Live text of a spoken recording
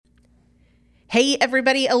Hey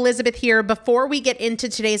everybody, Elizabeth here. Before we get into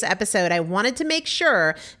today's episode, I wanted to make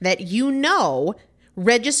sure that you know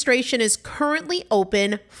registration is currently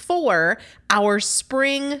open for our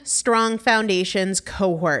Spring Strong Foundations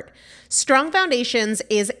cohort. Strong Foundations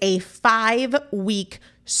is a 5-week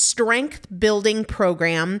strength building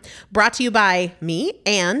program brought to you by me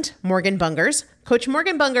and Morgan Bungers. Coach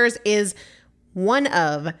Morgan Bungers is one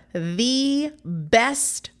of the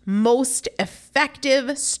best, most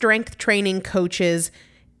effective strength training coaches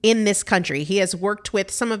in this country. He has worked with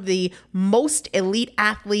some of the most elite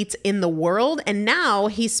athletes in the world, and now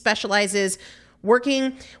he specializes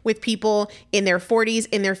working with people in their 40s,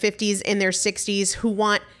 in their 50s, in their 60s who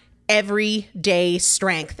want everyday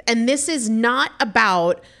strength. And this is not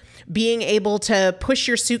about being able to push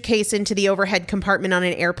your suitcase into the overhead compartment on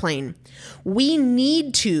an airplane. We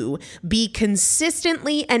need to be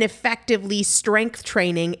consistently and effectively strength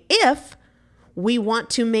training if we want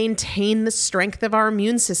to maintain the strength of our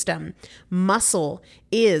immune system. Muscle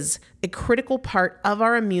is a critical part of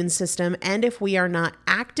our immune system, and if we are not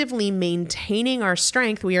actively maintaining our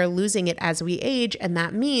strength, we are losing it as we age, and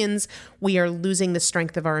that means we are losing the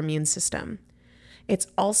strength of our immune system. It's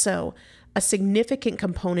also a significant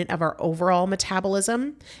component of our overall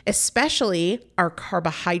metabolism, especially our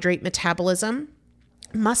carbohydrate metabolism.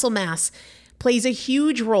 Muscle mass plays a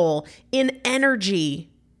huge role in energy,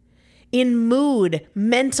 in mood,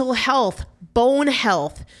 mental health, bone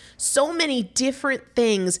health, so many different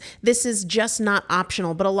things. This is just not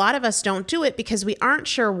optional, but a lot of us don't do it because we aren't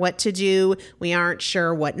sure what to do. We aren't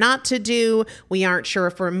sure what not to do. We aren't sure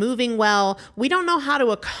if we're moving well. We don't know how to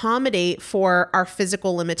accommodate for our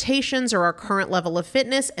physical limitations or our current level of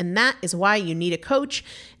fitness, and that is why you need a coach,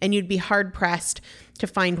 and you'd be hard-pressed to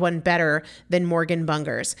find one better than Morgan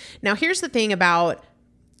Bungers. Now, here's the thing about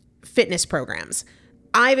fitness programs.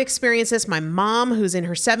 I've experienced this. My mom, who's in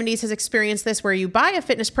her 70s, has experienced this, where you buy a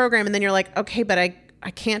fitness program and then you're like, okay, but I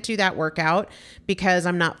can't do that workout because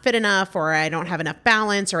I'm not fit enough, or I don't have enough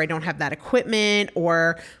balance, or I don't have that equipment,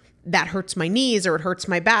 or that hurts my knees, or it hurts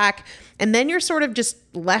my back. And then you're sort of just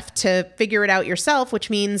left to figure it out yourself, which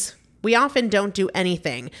means we often don't do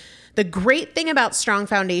anything. The great thing about Strong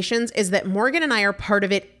Foundations is that Morgan and I are part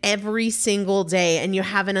of it every single day, and you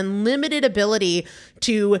have an unlimited ability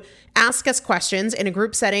to ask us questions in a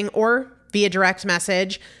group setting or via direct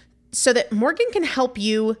message so that Morgan can help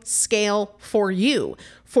you scale for you,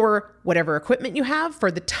 for whatever equipment you have, for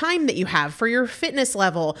the time that you have, for your fitness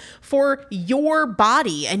level, for your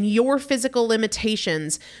body and your physical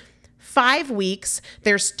limitations. 5 weeks,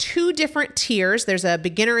 there's 2 different tiers. There's a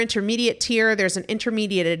beginner intermediate tier. There's an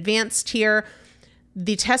intermediate advanced tier.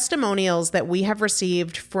 The testimonials that we have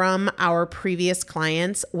received from our previous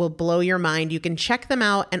clients will blow your mind. You can check them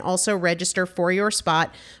out and also register for your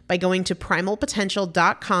spot by going to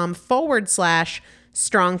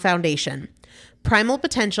primalpotential.com/strong foundation.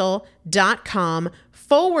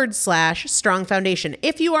 primalpotential.com/strong foundation.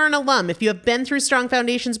 If you are an alum, if you have been through Strong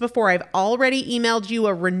Foundations before, I've already emailed you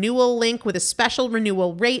a renewal link with a special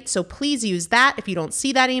renewal rate, so please use that. If you don't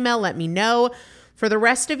see that email, let me know. For the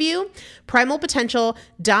rest of you,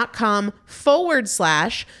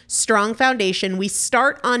 primalpotential.com/strong foundation. We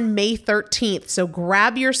start on May 13th, so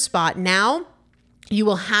grab your spot now. You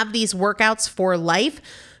will have these workouts for life.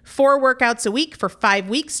 4 workouts a week for 5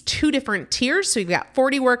 weeks, 2 different tiers. So you've got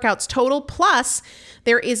 40 workouts total. Plus,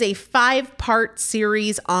 there is a 5-part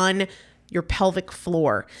series on your pelvic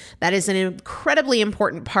floor. That is an incredibly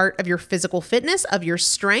important part of your physical fitness, of your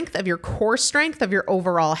strength, of your core strength, of your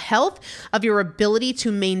overall health, of your ability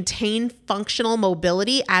to maintain functional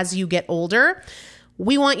mobility as you get older.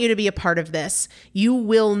 We want you to be a part of this. You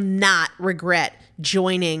will not regret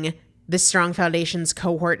joining the Strong Foundations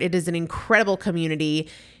cohort. It is an incredible community.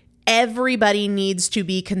 Everybody needs to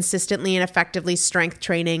be consistently and effectively strength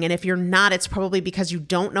training. And if you're not, it's probably because you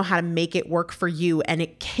don't know how to make it work for you. And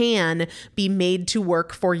it can be made to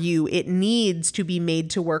work for you. It needs to be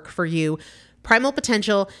made to work for you.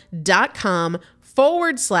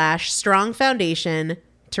 primalpotential.com/strong foundation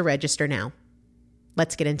to register now.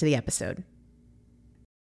 Let's get into the episode.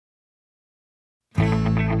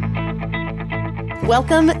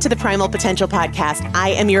 Welcome to the Primal Potential Podcast.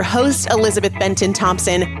 I am your host, Elizabeth Benton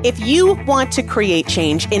Thompson. If you want to create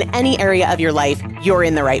change in any area of your life, you're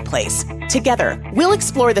in the right place. Together, we'll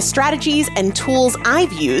explore the strategies and tools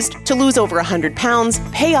I've used to lose over 100 pounds,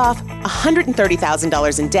 pay off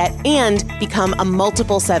 $130,000 in debt, and become a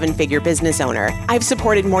multiple seven-figure business owner. I've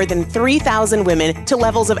supported more than 3,000 women to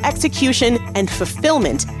levels of execution and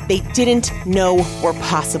fulfillment they didn't know were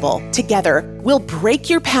possible. Together, we'll break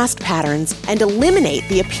your past patterns and eliminate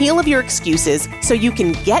the appeal of your excuses so you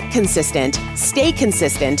can get consistent, stay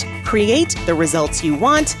consistent, create the results you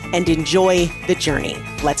want, and enjoy the journey.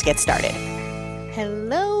 Let's get started.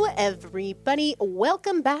 Hello, everybody.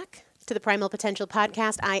 Welcome back to the Primal Potential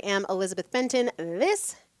Podcast. I am Elizabeth Benton.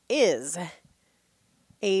 This is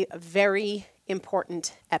a very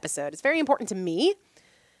important episode. It's very important to me.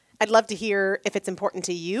 I'd love to hear if it's important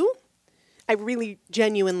to you. I really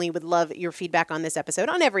genuinely would love your feedback on this episode,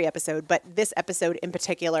 on every episode, but this episode in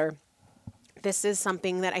particular. This is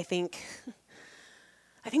something that I think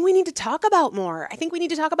we need to talk about more. I think we need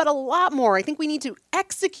to talk about a lot more. I think we need to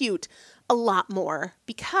execute a lot more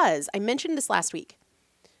because I mentioned this last week.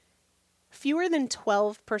 Fewer than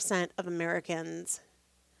 12% of Americans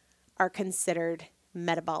are considered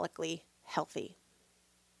metabolically healthy.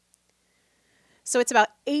 So it's about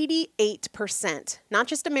 88%, not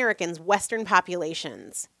just Americans, Western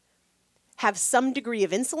populations, have some degree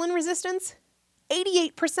of insulin resistance.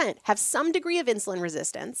 88% have some degree of insulin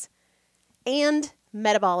resistance and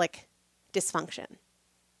metabolic dysfunction.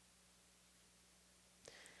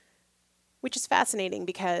 Which is fascinating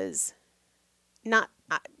because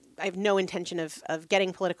I have no intention of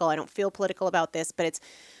getting political. I don't feel political about this, but it's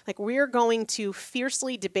like we're going to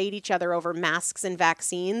fiercely debate each other over masks and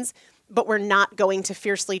vaccines, but we're not going to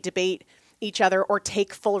fiercely debate each other or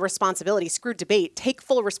take full responsibility. Screw debate. Take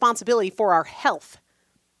full responsibility for our health.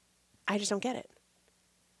 I just don't get it.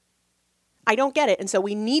 I don't get it. And so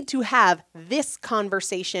we need to have this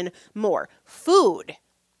conversation more. Food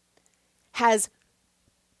has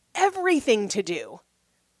everything to do,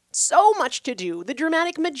 so much to do, the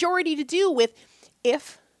dramatic majority to do with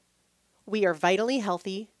if we are vitally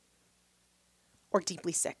healthy or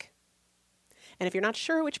deeply sick. And if you're not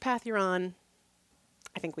sure which path you're on,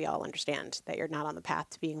 I think we all understand that you're not on the path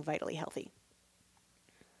to being vitally healthy.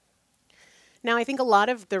 Now, I think a lot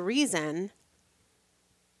of the reason,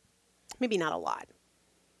 maybe not a lot,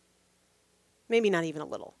 maybe not even a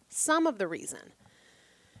little, some of the reason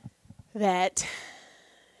that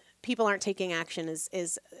people aren't taking action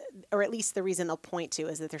is, or at least the reason they'll point to,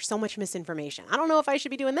 is that there's so much misinformation. I don't know if I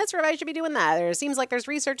should be doing this or if I should be doing that. It seems like there's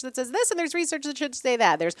research that says this and there's research that should say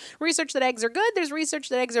that. There's research that eggs are good. There's research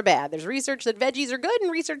that eggs are bad. There's research that veggies are good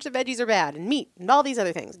and research that veggies are bad, and meat and all these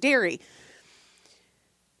other things, dairy.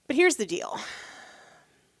 But here's the deal.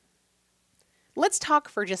 Let's talk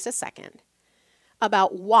for just a second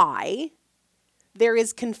about why there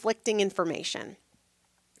is conflicting information,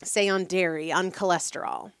 say on dairy, on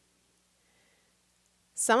cholesterol.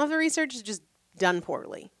 Some of the research is just done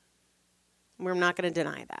poorly. We're not going to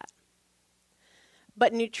deny that.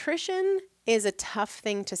 But nutrition is a tough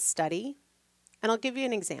thing to study, and I'll give you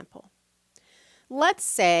an example. Let's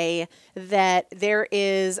say that there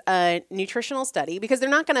is a nutritional study, because they're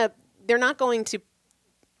not going to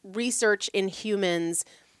research in humans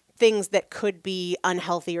things that could be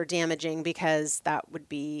unhealthy or damaging, because that would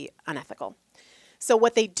be unethical. So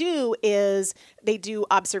what they do is they do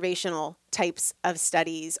observational types of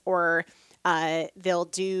studies, or they'll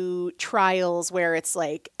do trials where it's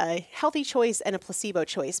like a healthy choice and a placebo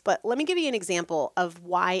choice. But let me give you an example of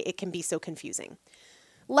why it can be so confusing.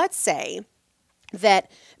 Let's say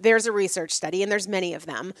that there's a research study, and there's many of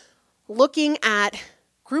them, looking at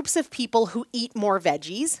groups of people who eat more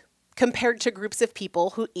veggies compared to groups of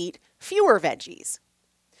people who eat fewer veggies.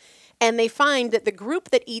 And they find that the group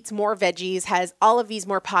that eats more veggies has all of these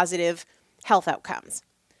more positive health outcomes.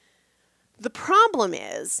 The problem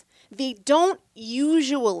is they don't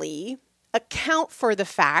usually account for the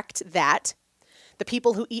fact that the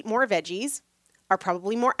people who eat more veggies are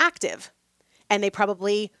probably more active, and they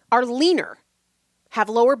probably are leaner, have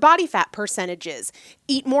lower body fat percentages,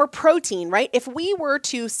 eat more protein, right? If we were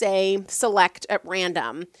to, say, select at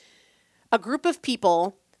random a group of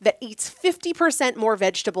people that eats 50% more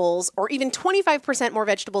vegetables or even 25% more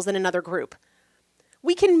vegetables than another group,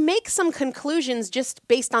 we can make some conclusions just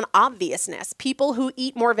based on obviousness. People who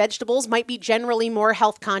eat more vegetables might be generally more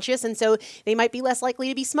health conscious, and so they might be less likely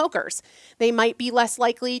to be smokers. They might be less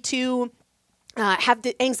likely to have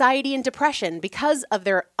anxiety and depression because of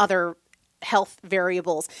their other health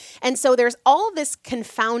variables. And so there's all this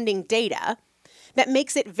confounding data that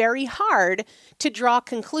makes it very hard to draw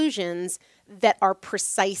conclusions that are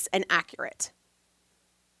precise and accurate.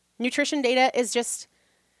 Nutrition data is just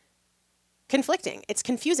conflicting. It's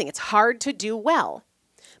confusing. It's hard to do well.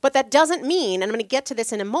 But that doesn't mean, and I'm going to get to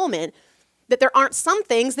this in a moment, that there aren't some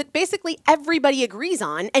things that basically everybody agrees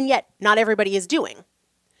on, and yet not everybody is doing.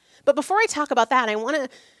 But before I talk about that, I want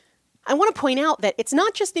to point out that it's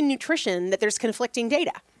not just in nutrition that there's conflicting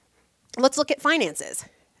data. Let's look at finances.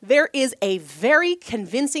 There is a very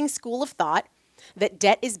convincing school of thought that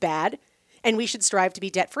debt is bad and we should strive to be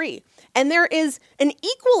debt-free. And there is an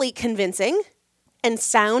equally convincing and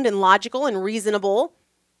sound and logical and reasonable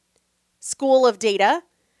school of data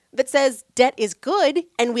that says debt is good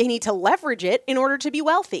and we need to leverage it in order to be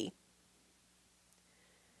wealthy.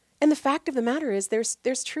 And the fact of the matter is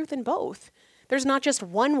there's truth in both. There's not just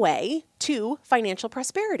one way to financial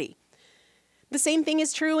prosperity. The same thing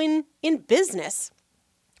is true in business.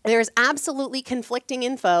 There's absolutely conflicting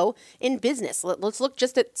info in business. Let's look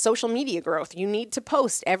just at social media growth. You need to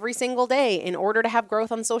post every single day in order to have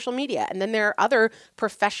growth on social media. And then there are other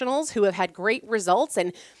professionals who have had great results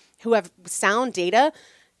and who have sound data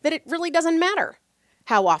that it really doesn't matter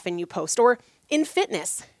how often you post. Or in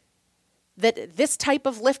fitness, that this type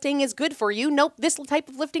of lifting is good for you. Nope, this type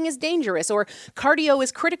of lifting is dangerous. Or cardio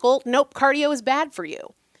is critical. Nope, cardio is bad for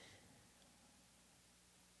you.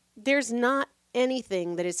 There's not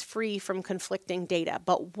anything that is free from conflicting data.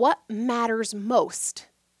 But what matters most?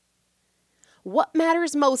 What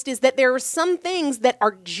matters most is that there are some things that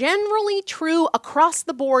are generally true across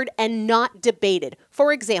the board and not debated.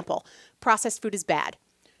 For example, processed food is bad.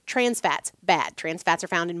 Trans fats, bad. Trans fats are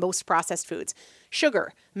found in most processed foods.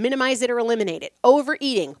 Sugar, minimize it or eliminate it.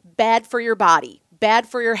 Overeating, bad for your body, bad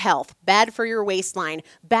for your health, bad for your waistline,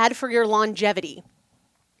 bad for your longevity.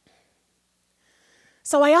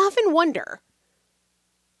 So I often wonder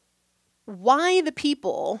why the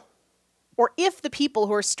people, or if the people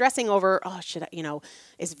who are stressing over,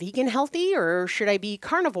 is vegan healthy or should I be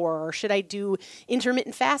carnivore or should I do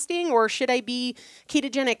intermittent fasting or should I be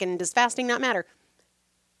ketogenic and does fasting not matter?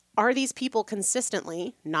 Are these people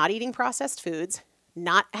consistently not eating processed foods,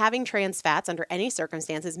 not having trans fats under any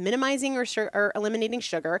circumstances, minimizing or eliminating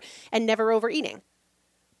sugar, and never overeating?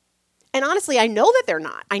 And honestly, I know that they're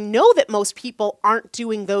not. I know that most people aren't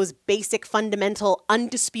doing those basic, fundamental,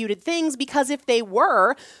 undisputed things, because if they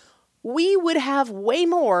were, we would have way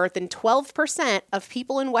more than 12% of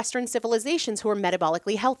people in Western civilizations who are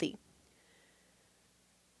metabolically healthy.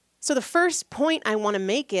 So the first point I want to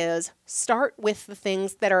make is start with the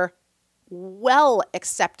things that are well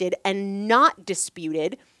accepted and not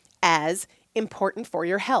disputed as important for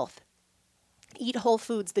your health. Eat whole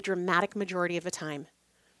foods the dramatic majority of the time.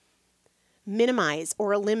 Minimize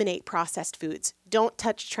or eliminate processed foods. Don't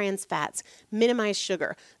touch trans fats. Minimize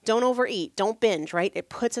sugar. Don't overeat. Don't binge, right? It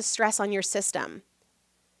puts a stress on your system.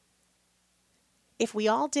 If we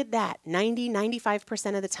all did that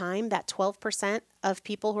 95% of the time, that 12% of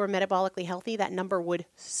people who are metabolically healthy, that number would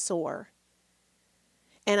soar.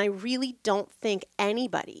 And I really don't think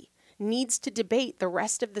anybody needs to debate the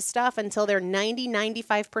rest of the stuff until they're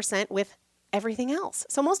 95% with everything else.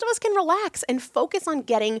 So most of us can relax and focus on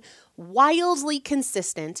getting wildly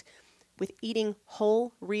consistent with eating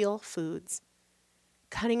whole, real foods,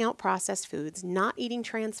 cutting out processed foods, not eating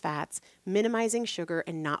trans fats, minimizing sugar,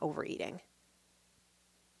 and not overeating.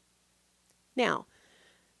 Now,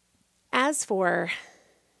 as for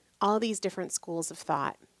all these different schools of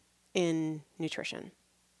thought in nutrition,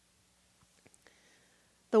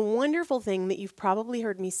 the wonderful thing that you've probably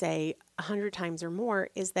heard me say 100 times or more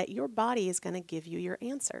is that your body is going to give you your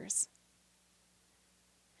answers.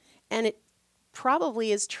 And it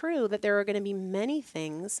probably is true that there are going to be many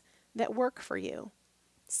things that work for you.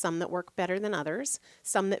 Some that work better than others,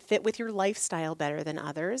 some that fit with your lifestyle better than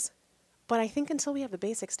others. But I think until we have the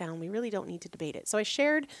basics down, we really don't need to debate it. So I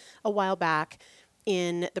shared a while back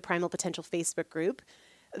in the Primal Potential Facebook group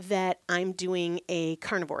that I'm doing a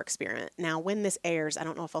carnivore experiment. Now, when this airs, I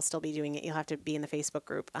don't know if I'll still be doing it. You'll have to be in the Facebook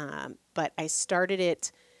group. But I started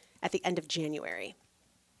it at the end of January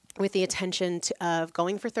with the intention of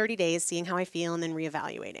going for 30 days, seeing how I feel, and then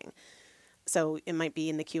reevaluating. So it might be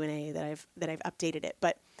in the Q&A that I've updated it.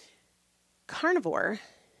 But carnivore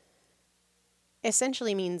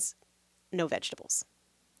essentially means no vegetables.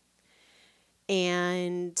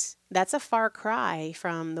 And that's a far cry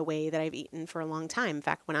from the way that I've eaten for a long time. In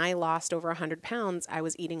fact, when I lost over 100 pounds, I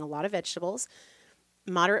was eating a lot of vegetables,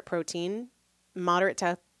 moderate protein, moderate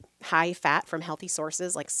to high fat from healthy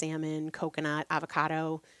sources like salmon, coconut,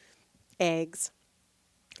 avocado, eggs,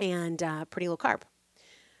 and pretty low carb.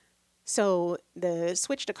 So the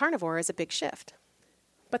switch to carnivore is a big shift.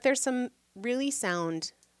 But there's some really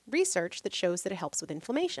sound research that shows that it helps with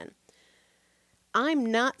inflammation. I'm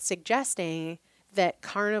not suggesting that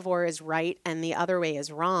carnivore is right and the other way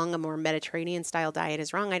is wrong, a more Mediterranean style diet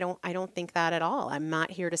is wrong. I don't think that at all. I'm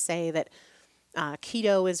not here to say that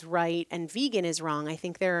keto is right and vegan is wrong. I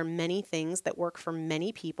think there are many things that work for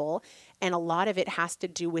many people, and a lot of it has to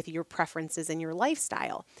do with your preferences and your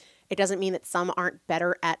lifestyle. It doesn't mean that some aren't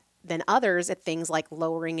better than others at things like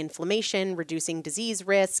lowering inflammation, reducing disease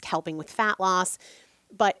risk, helping with fat loss,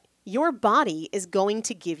 but your body is going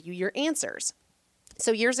to give you your answers.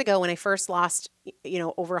 So years ago, when I first lost,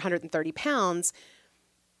 over 130 pounds,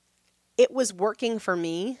 it was working for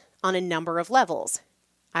me on a number of levels.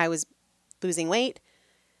 I was losing weight.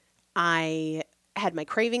 I had my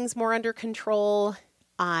cravings more under control.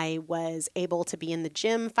 I was able to be in the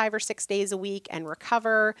gym 5 or 6 days a week and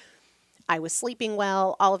recover. I was sleeping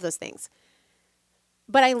well, all of those things.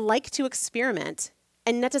 But I like to experiment,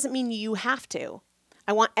 and that doesn't mean you have to.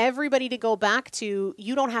 I want everybody to go back to,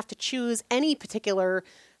 you don't have to choose any particular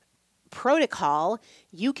protocol.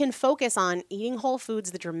 You can focus on eating whole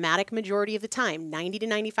foods the dramatic majority of the time, 90 to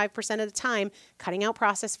 95% of the time, cutting out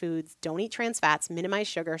processed foods, don't eat trans fats, minimize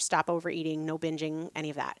sugar, stop overeating, no binging, any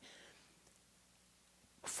of that.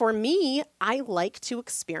 For me, I like to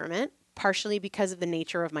experiment, partially because of the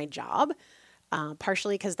nature of my job,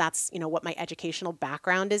 partially because that's, what my educational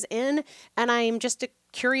background is in. And I'm just a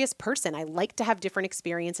curious person. I like to have different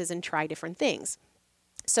experiences and try different things.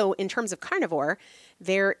 So in terms of carnivore,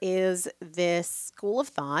 there is this school of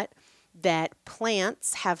thought that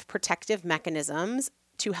plants have protective mechanisms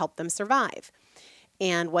to help them survive.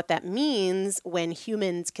 And what that means when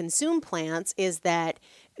humans consume plants is that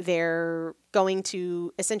they're going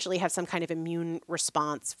to essentially have some kind of immune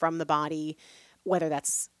response from the body, whether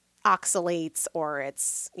that's oxalates or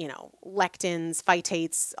it's, lectins,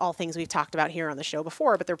 phytates, all things we've talked about here on the show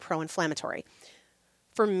before, but they're pro-inflammatory.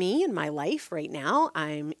 For me in my life right now,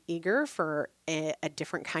 I'm eager for a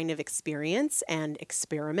different kind of experience and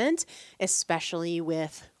experiment, especially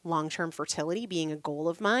with long-term fertility being a goal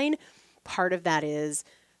of mine. Part of that is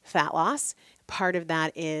fat loss. Part of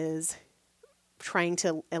that is trying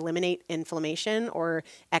to eliminate inflammation or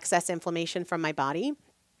excess inflammation from my body.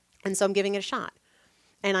 And so I'm giving it a shot.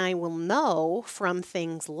 And I will know from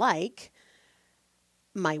things like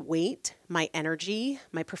my weight, my energy,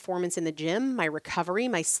 my performance in the gym, my recovery,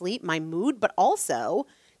 my sleep, my mood, but also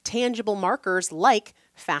tangible markers like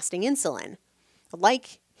fasting insulin,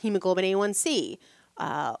 like hemoglobin A1C,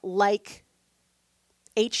 like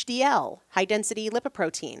HDL, high density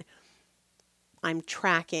lipoprotein. I'm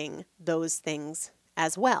tracking those things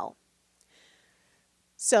as well.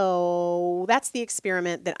 So that's the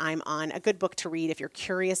experiment that I'm on. A good book to read if you're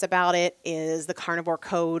curious about it is The Carnivore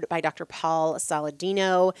Code by Dr. Paul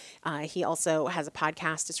Saladino. He also has a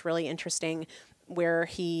podcast. It's really interesting where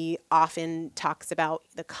he often talks about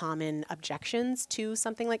the common objections to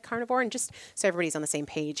something like carnivore. And just so everybody's on the same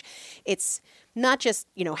page, it's not just,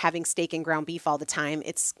 having steak and ground beef all the time.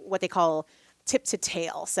 It's what they call tip to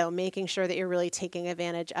tail. So making sure that you're really taking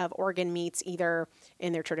advantage of organ meats, either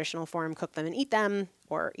in their traditional form, cook them and eat them,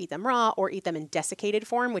 or eat them raw, or eat them in desiccated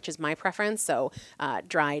form, which is my preference. So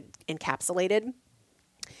dried, encapsulated.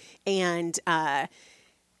 And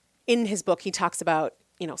in his book, he talks about,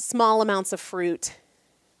 small amounts of fruit,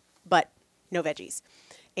 but no veggies.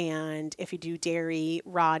 And if you do dairy,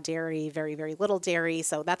 raw dairy, very, very little dairy.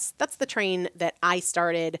 So that's the train that I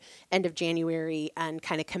started end of January and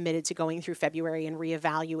kind of committed to going through February and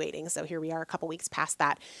reevaluating. So here we are a couple weeks past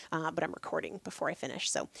that, but I'm recording before I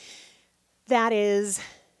finish. So those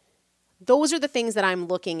are the things that I'm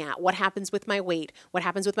looking at. What happens with my weight? What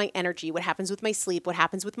happens with my energy? What happens with my sleep? What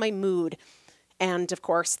happens with my mood? And of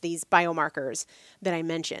course, these biomarkers that I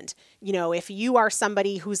mentioned. If you are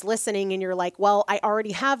somebody who's listening and you're like, well, I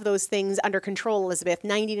already have those things under control, Elizabeth,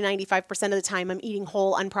 90 to 95% of the time I'm eating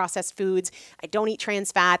whole, unprocessed foods. I don't eat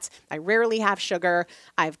trans fats. I rarely have sugar.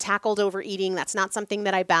 I've tackled overeating. That's not something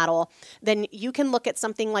that I battle. Then you can look at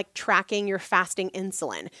something like tracking your fasting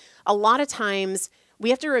insulin. A lot of times we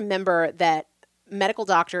have to remember that medical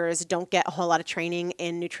doctors don't get a whole lot of training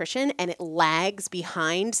in nutrition, and it lags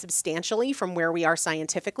behind substantially from where we are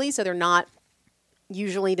scientifically. So they're not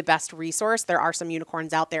usually the best resource. There are some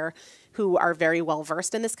unicorns out there who are very well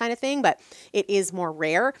versed in this kind of thing, but it is more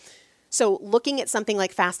rare. So looking at something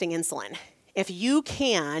like fasting insulin, if you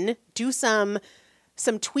can do some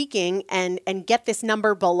tweaking and get this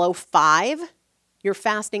number below 5, your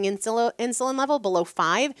fasting insulin level below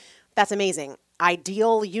 5, that's amazing.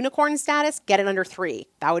 Ideal unicorn status, get it under 3.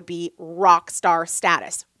 That would be rock star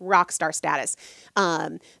status. That's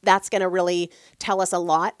going to really tell us a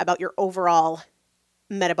lot about your overall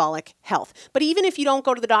metabolic health. But even if you don't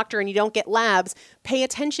go to the doctor and you don't get labs, pay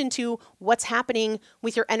attention to what's happening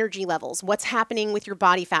with your energy levels, what's happening with your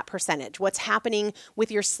body fat percentage, what's happening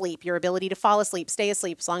with your sleep, your ability to fall asleep, stay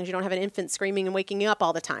asleep, as long as you don't have an infant screaming and waking you up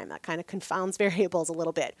all the time. That kind of confounds variables a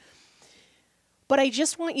little bit. But I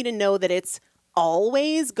just want you to know that it's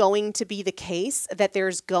always going to be the case that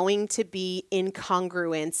there's going to be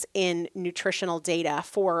incongruence in nutritional data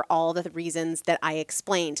for all the reasons that I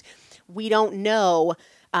explained. We don't know,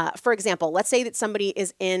 for example, let's say that somebody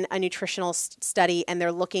is in a nutritional study and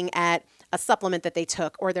they're looking at a supplement that they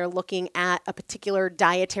took, or they're looking at a particular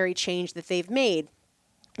dietary change that they've made.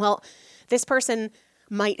 Well, this person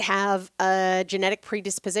might have a genetic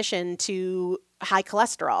predisposition to high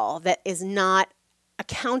cholesterol that is not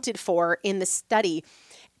accounted for in the study.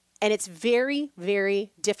 And it's very, very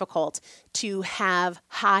difficult to have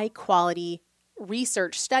high quality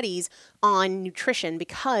research studies on nutrition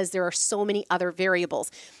because there are so many other variables.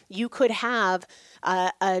 You could have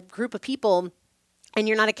a group of people and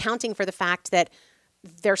you're not accounting for the fact that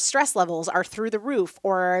their stress levels are through the roof,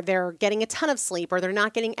 or they're getting a ton of sleep, or they're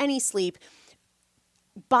not getting any sleep.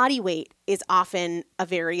 Body weight is often a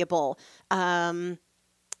variable.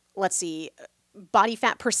 Let's see. Body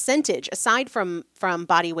fat percentage, aside from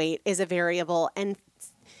body weight, is a variable. And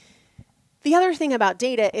the other thing about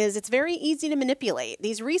data is it's very easy to manipulate.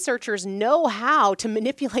 These researchers know how to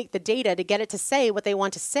manipulate the data to get it to say what they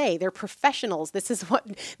want to say. They're professionals. This is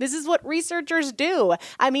what researchers do.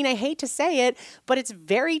 I mean, I hate to say it, but it's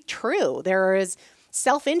very true. There is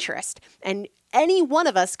self-interest, and any one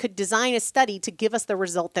of us could design a study to give us the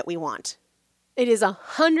result that we want. It is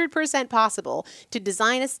 100% possible to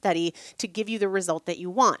design a study to give you the result that you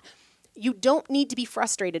want. You don't need to be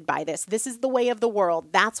frustrated by this. This is the way of the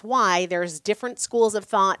world. That's why there's different schools of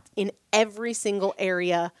thought in every single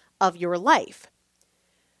area of your life.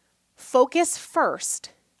 Focus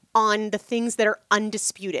first on the things that are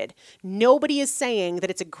undisputed. Nobody is saying that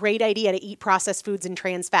it's a great idea to eat processed foods and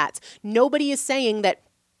trans fats. Nobody is saying that,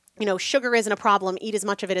 sugar isn't a problem, eat as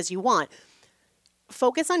much of it as you want.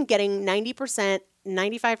 Focus on getting 90%,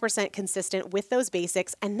 95% consistent with those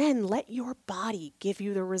basics, and then let your body give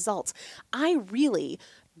you the results. I really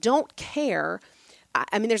don't care.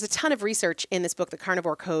 I mean, there's a ton of research in this book, The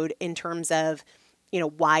Carnivore Code, in terms of,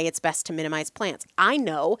 why it's best to minimize plants. I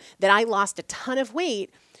know that I lost a ton of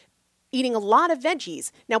weight eating a lot of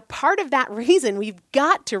veggies. Now, part of that reason we've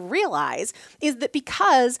got to realize is that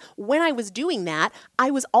because when I was doing that,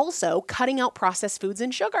 I was also cutting out processed foods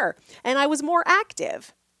and sugar, and I was more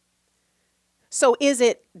active. So is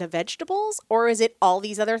it the vegetables, or is it all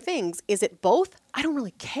these other things? Is it both? I don't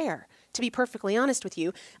really care. To be perfectly honest with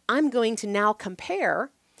you, I'm going to now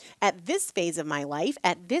compare at this phase of my life,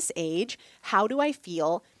 at this age, how do I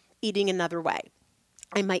feel eating another way?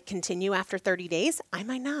 I might continue after 30 days. I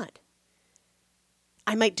might not.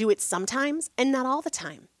 I might do it sometimes and not all the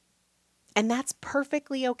time. And that's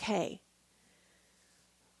perfectly okay.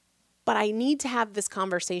 But I need to have this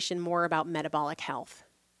conversation more about metabolic health,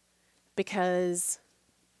 because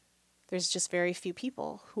there's just very few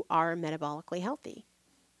people who are metabolically healthy.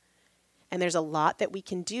 And there's a lot that we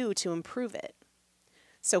can do to improve it.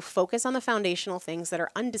 So focus on the foundational things that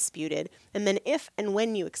are undisputed. And then if and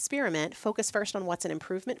when you experiment, focus first on what's an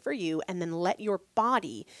improvement for you, and then let your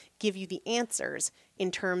body give you the answers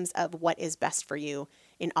in terms of what is best for you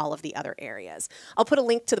in all of the other areas. I'll put a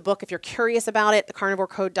link to the book if you're curious about it, The Carnivore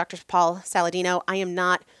Code, Dr. Paul Saladino. I am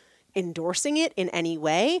not endorsing it in any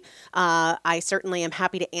way. I certainly am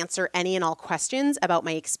happy to answer any and all questions about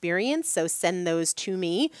my experience. So send those to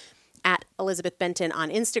me. At Elizabeth Benton on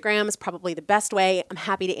Instagram is probably the best way. I'm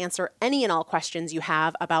happy to answer any and all questions you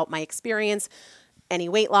have about my experience, any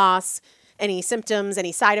weight loss, any symptoms,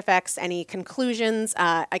 any side effects, any conclusions.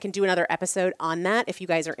 I can do another episode on that. If you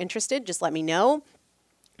guys are interested, just let me know.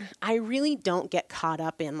 I really don't get caught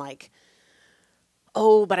up in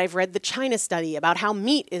but I've read the China study about how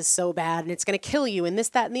meat is so bad and it's going to kill you and this,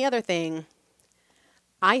 that, and the other thing.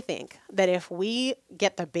 I think that if we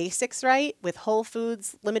get the basics right with whole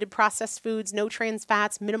foods, limited processed foods, no trans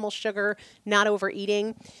fats, minimal sugar, not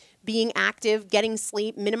overeating, being active, getting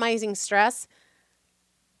sleep, minimizing stress,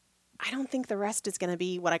 I don't think the rest is going to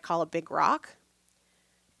be what I call a big rock.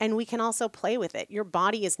 And we can also play with it. Your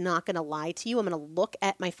body is not going to lie to you. I'm going to look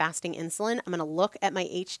at my fasting insulin. I'm going to look at my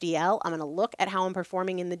HDL. I'm going to look at how I'm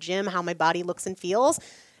performing in the gym, how my body looks and feels.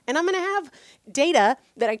 And I'm going to have data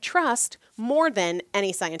that I trust more than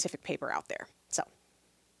any scientific paper out there. So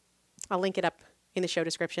I'll link it up in the show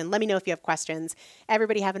description. Let me know if you have questions.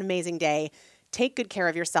 Everybody have an amazing day. Take good care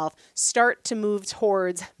of yourself. Start to move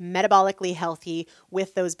towards metabolically healthy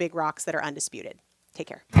with those big rocks that are undisputed. Take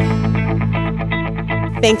care.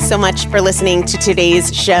 Thanks so much for listening to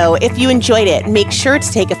today's show. If you enjoyed it, make sure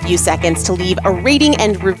to take a few seconds to leave a rating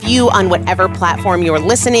and review on whatever platform you're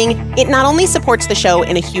listening. It not only supports the show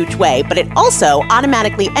in a huge way, but it also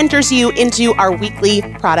automatically enters you into our weekly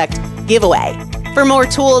product giveaway. For more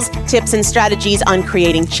tools, tips, and strategies on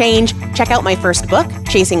creating change, check out my first book,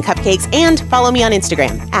 Chasing Cupcakes, and follow me on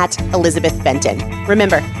Instagram @ElizabethBenton.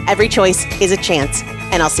 Remember, every choice is a chance,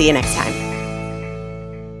 and I'll see you next time.